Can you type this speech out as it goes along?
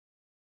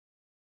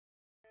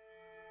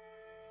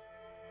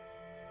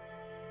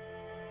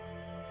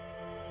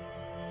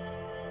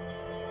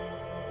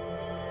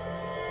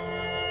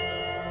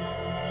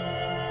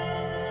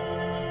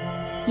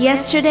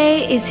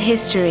Yesterday is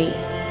history.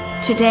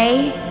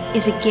 Today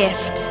is a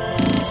gift.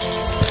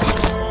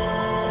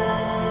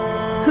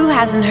 Who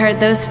hasn't heard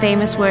those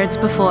famous words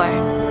before?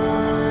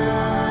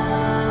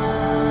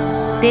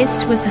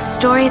 This was the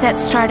story that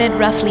started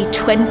roughly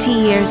 20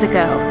 years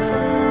ago.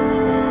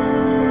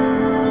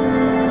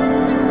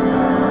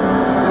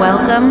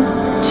 Welcome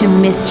to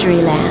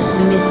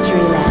Mysteryland.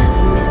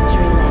 Mysteryland.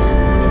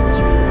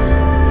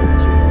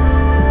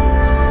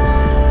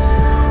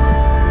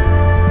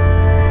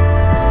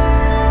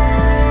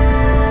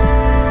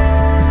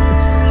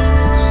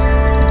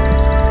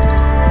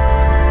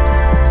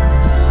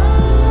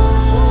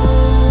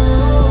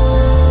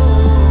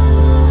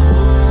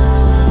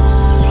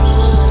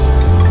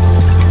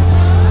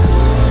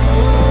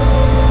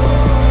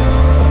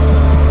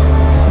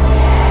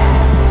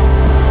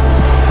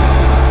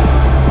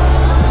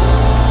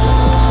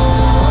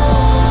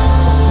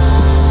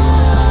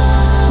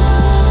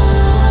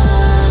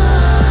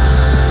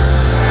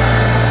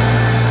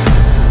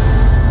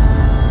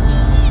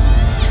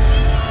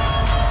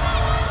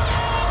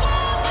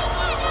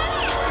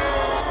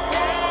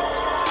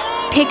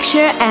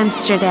 Picture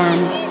Amsterdam,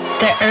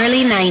 the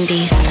early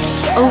 90s.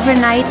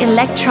 Overnight,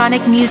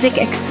 electronic music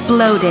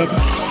exploded.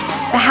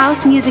 The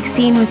house music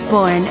scene was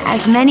born,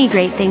 as many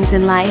great things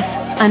in life,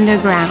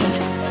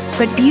 underground.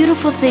 But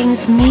beautiful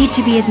things need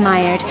to be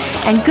admired,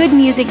 and good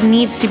music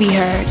needs to be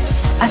heard.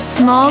 A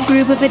small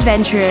group of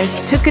adventurers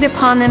took it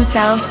upon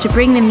themselves to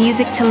bring the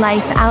music to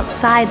life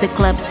outside the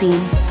club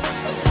scene.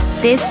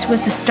 This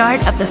was the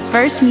start of the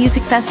first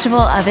music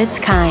festival of its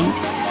kind,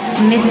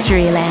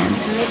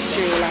 Mysteryland.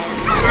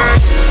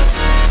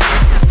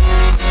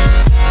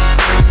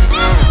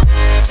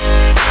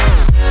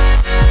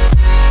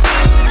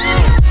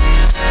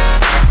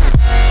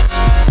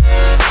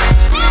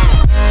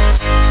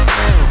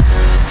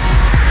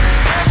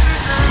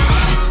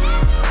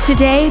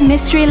 Today,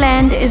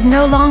 Mysteryland is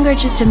no longer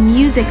just a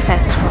music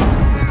festival.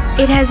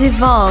 It has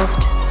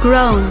evolved,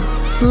 grown,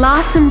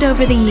 blossomed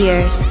over the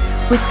years,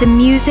 with the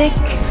music,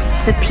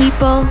 the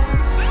people,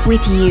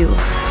 with you.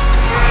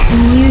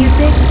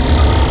 Music,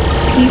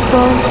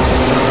 people,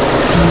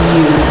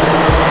 you.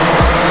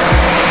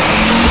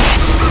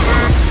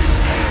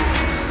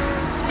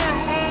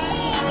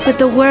 But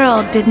the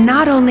world did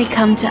not only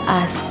come to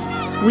us.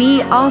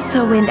 We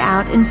also went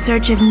out in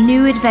search of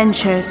new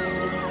adventures.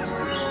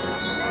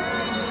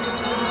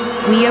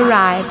 We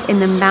arrived in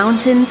the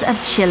mountains of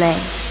Chile.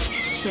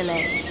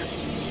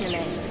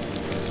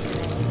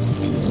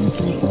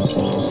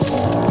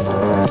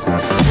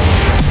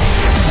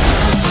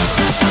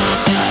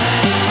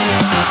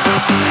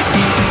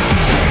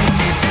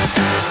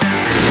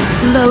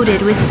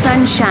 Loaded with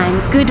sunshine,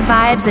 good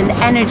vibes, and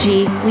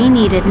energy, we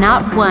needed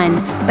not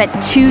 1, but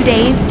 2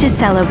 days to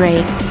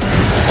celebrate.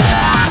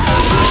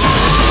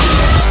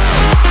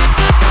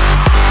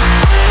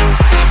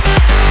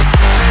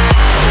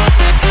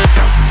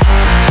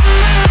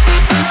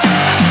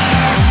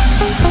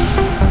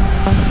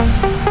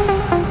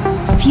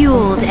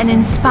 Fueled and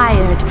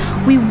inspired,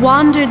 we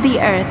wandered the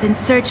earth in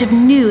search of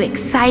new,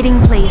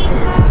 exciting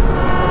places.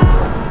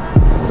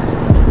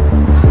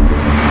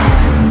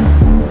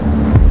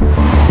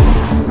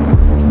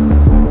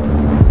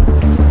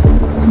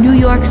 New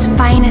York's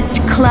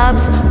finest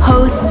clubs,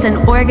 hosts, and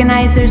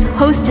organizers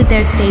hosted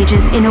their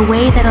stages in a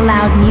way that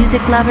allowed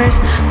music lovers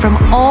from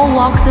all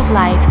walks of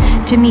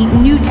life to meet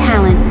new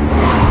talent,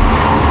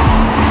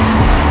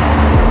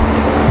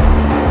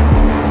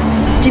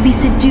 to be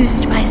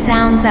seduced by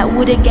sounds that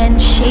would again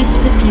shape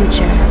the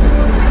future.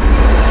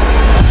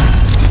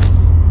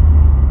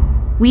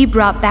 We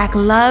brought back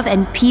love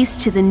and peace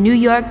to the New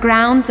York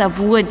grounds of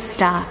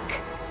Woodstock.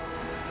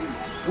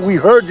 We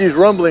heard these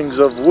rumblings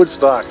of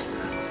Woodstock.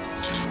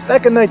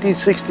 Back in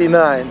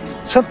 1969,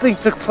 something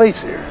took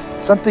place here.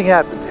 Something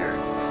happened here.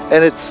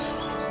 And it's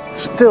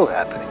still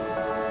happening.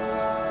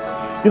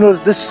 You know,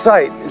 this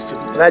site is a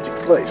magic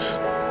place.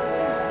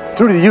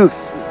 Through the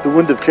youth, the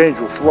wind of change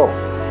will flow.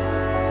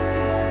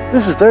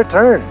 This is their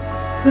turn.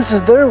 This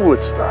is their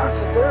Woodstock.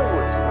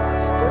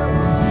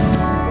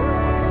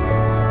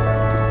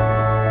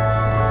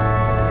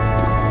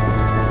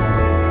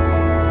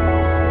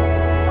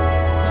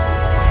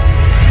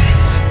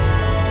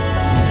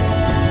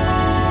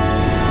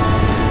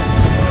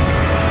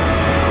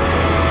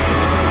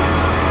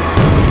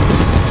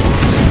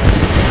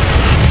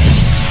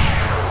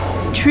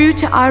 True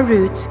to our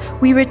roots,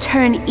 we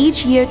return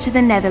each year to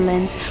the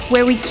Netherlands,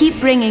 where we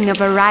keep bringing a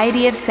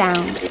variety of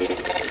sound.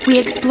 We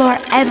explore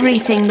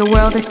everything the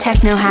world of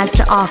techno has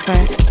to offer.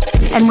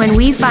 And when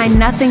we find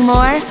nothing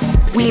more,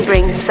 we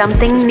bring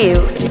something new.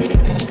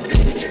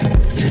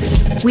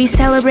 We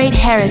celebrate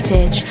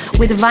heritage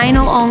with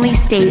vinyl-only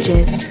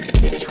stages.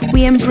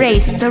 We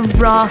embrace the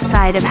raw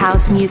side of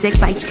house music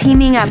by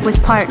teaming up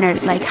with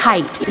partners like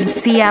Height and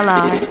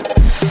CLR.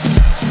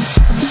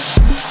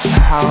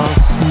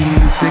 House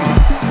music.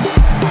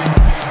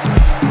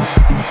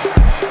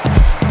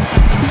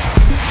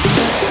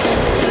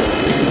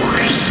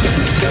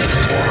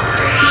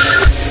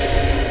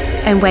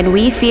 And when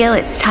we feel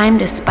it's time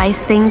to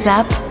spice things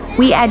up,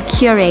 we add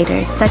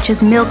curators such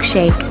as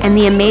Milkshake and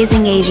the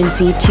amazing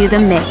agency to the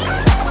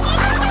mix.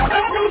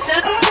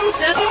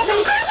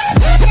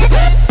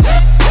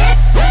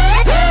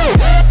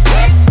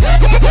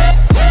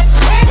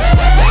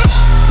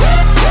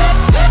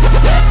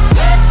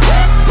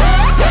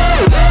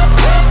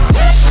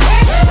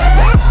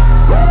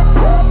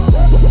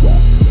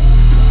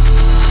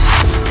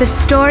 The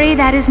story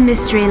that is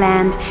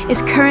Mysteryland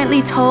is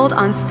currently told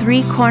on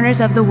 3 corners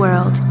of the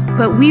world,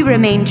 but we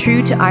remain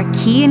true to our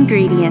key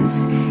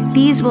ingredients.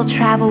 These will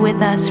travel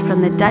with us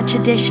from the Dutch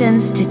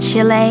editions to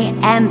Chile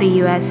and the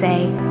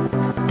USA.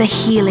 The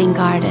Healing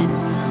Garden,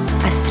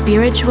 a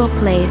spiritual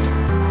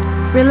place.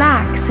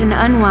 Relax and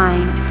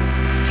unwind.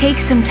 Take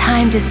some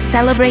time to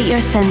celebrate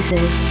your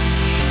senses.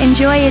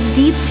 Enjoy a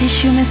deep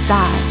tissue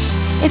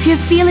massage. If you're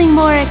feeling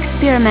more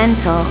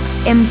experimental,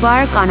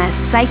 embark on a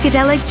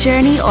psychedelic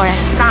journey or a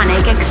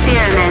sonic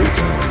experiment.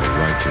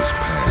 Righteous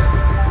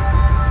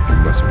path. You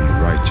must be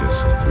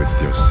righteous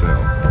with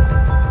yourself.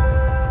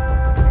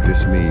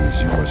 This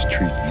means you must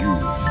treat you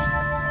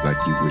like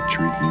you would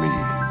treat me.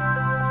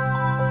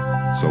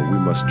 So we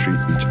must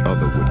treat each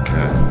other with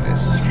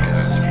kindness.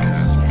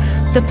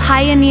 The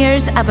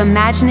pioneers of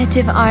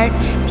imaginative art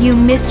view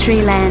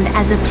Mysteryland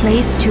as a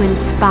place to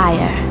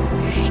inspire.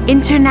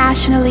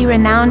 Internationally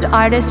renowned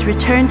artists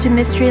return to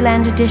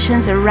Mysteryland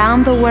editions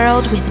around the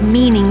world with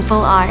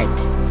meaningful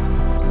art.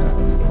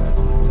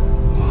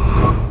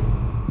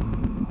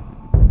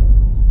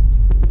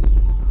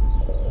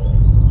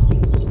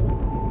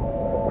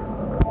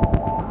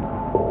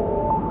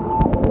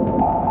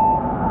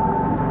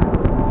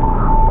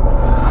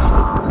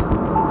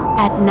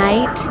 At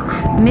night,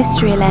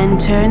 Mysteryland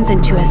turns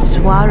into a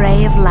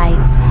soiree of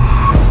lights.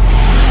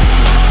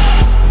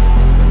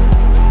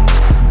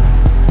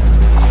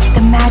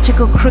 The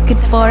magical crooked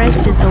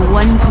forest is the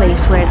one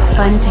place where it's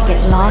fun to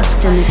get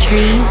lost in the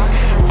trees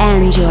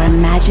and your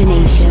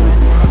imagination.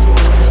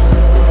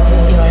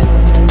 Your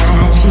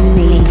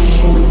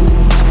imagination.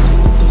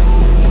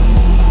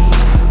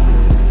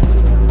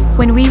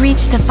 When we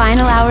reach the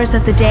final hours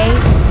of the day,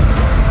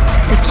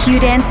 the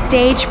Q-Dance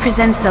stage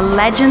presents the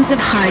legends of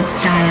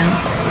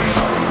hardstyle.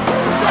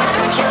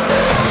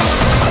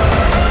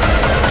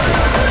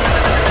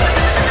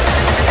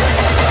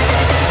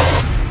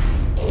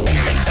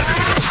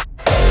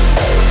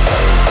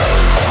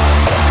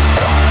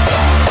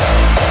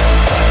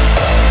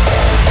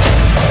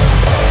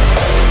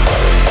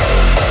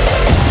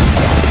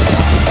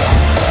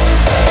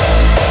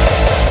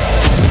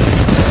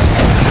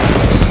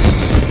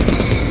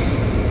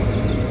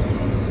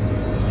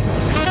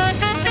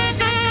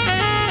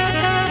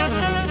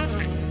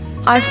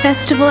 Our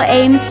festival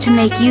aims to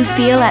make you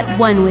feel at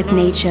one with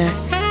nature.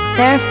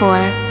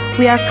 Therefore,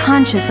 we are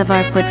conscious of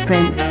our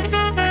footprint.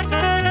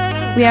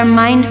 We are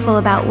mindful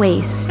about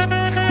waste.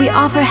 We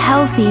offer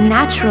healthy,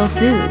 natural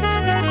foods.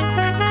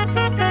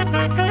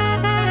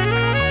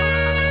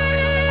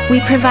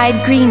 We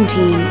provide green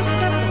teams.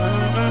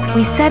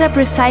 We set up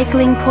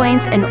recycling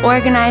points and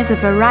organize a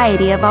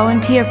variety of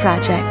volunteer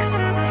projects.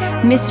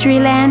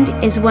 Mysteryland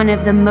is one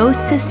of the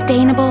most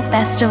sustainable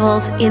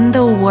festivals in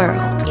the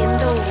world.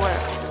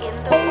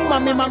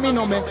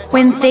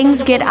 When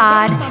things get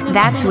odd,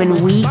 that's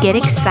when we get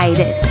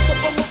excited.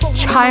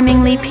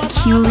 Charmingly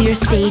peculiar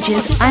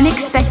stages,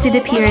 unexpected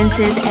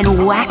appearances, and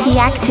wacky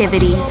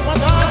activities.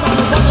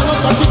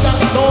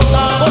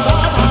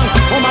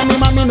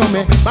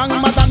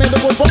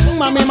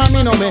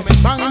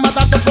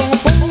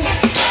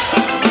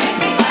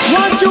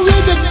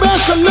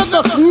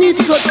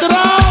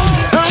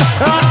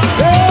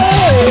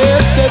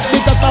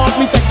 Because of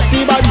me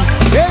sexy body.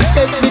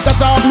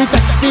 Because of me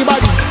sexy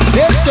body.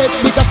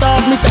 Because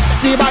of me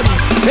sexy body.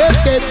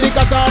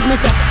 Because of me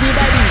sexy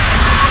body.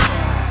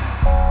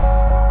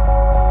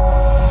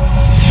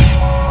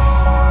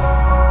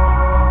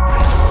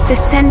 The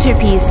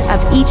centerpiece of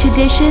each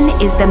edition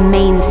is the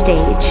main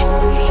stage.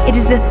 It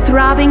is the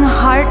throbbing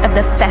heart of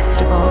the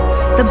festival,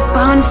 the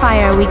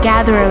bonfire we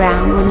gather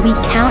around when we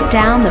count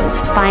down those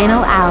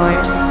final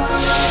hours.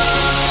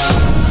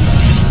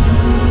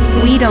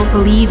 We don't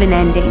believe in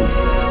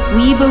endings.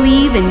 We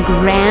believe in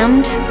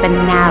grand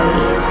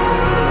finales.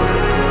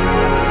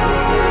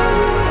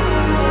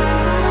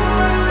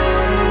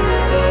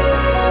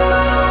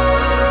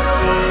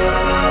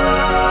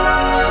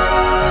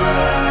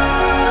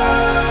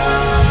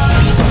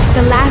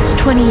 The last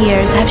 20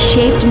 years have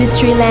shaped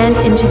Mysteryland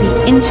into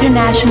the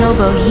international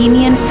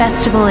bohemian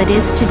festival it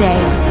is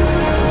today.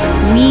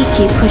 We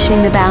keep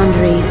pushing the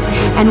boundaries,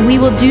 and we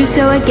will do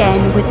so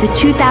again with the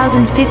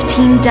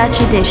 2015 Dutch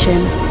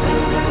edition.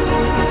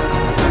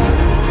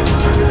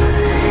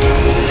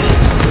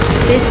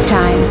 This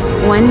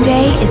time, one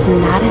day is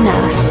not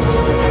enough.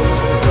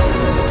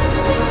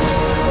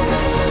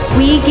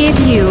 We give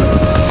you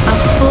a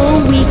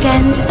full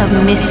weekend of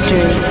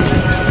mystery.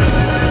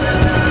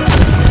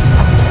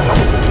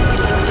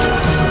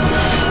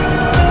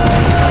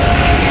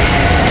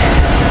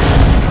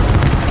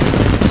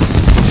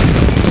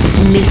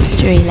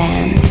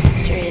 Mysteryland.